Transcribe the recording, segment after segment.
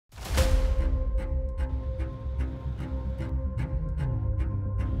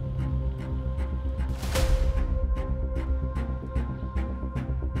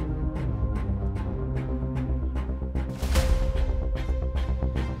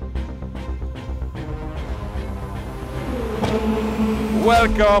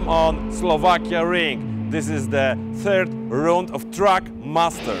Welcome on Slovakia Ring. This is the third round of Track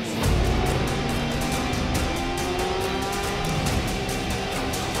Masters.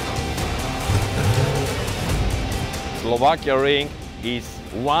 Slovakia Ring is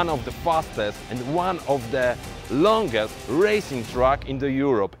one of the fastest and one of the longest racing track in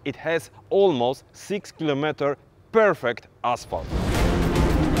Europe. It has almost 6 km perfect asphalt.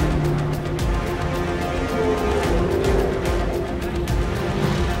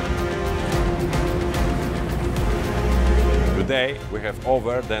 Today we have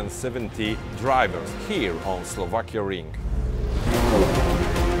over than 70 drivers here on Slovakia Ring.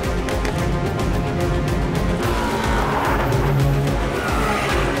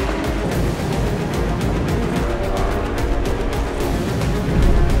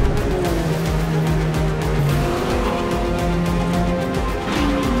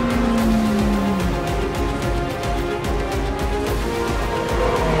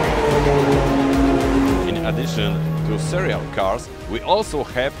 In addition to serial cars, we also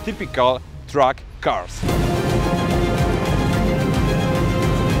have typical track cars.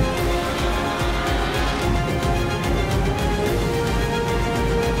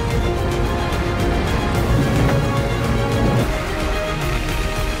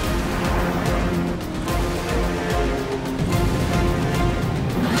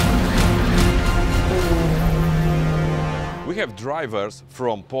 We have drivers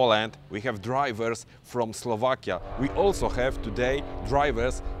from Poland, we have drivers from Slovakia, we also have today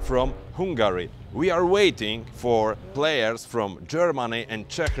drivers from Hungary. We are waiting for players from Germany and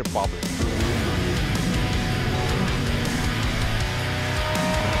Czech Republic.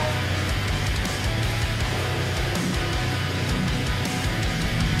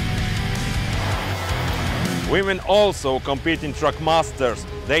 Women also compete in Track Masters.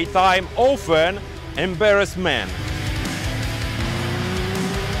 Their time often embarrass men.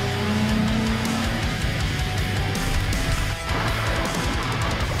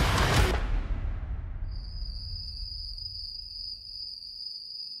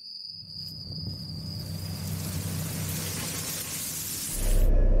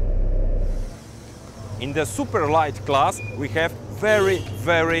 In the super light class we have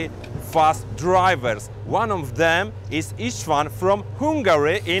very fast drivers. One of them is István from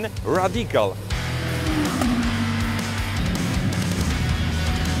Hungary in Radical.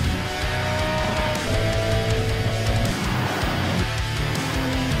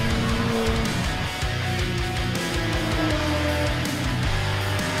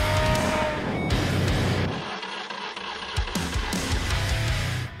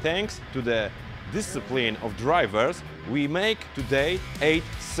 Thanks to the discipline of drivers, we make today 8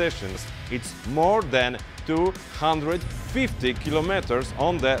 sessions. It's more than 250 kilometers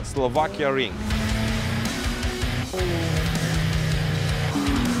on the Slovakia Ring.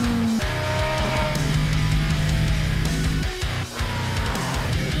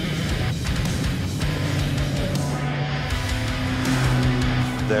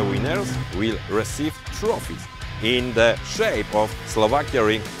 The winners will receive trophies in the shape of Slovakia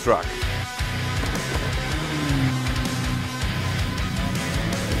Ring track.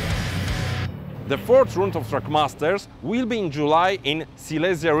 The fourth round of Track Masters will be in July in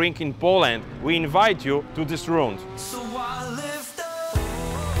Silesia Ring in Poland. We invite you to this round.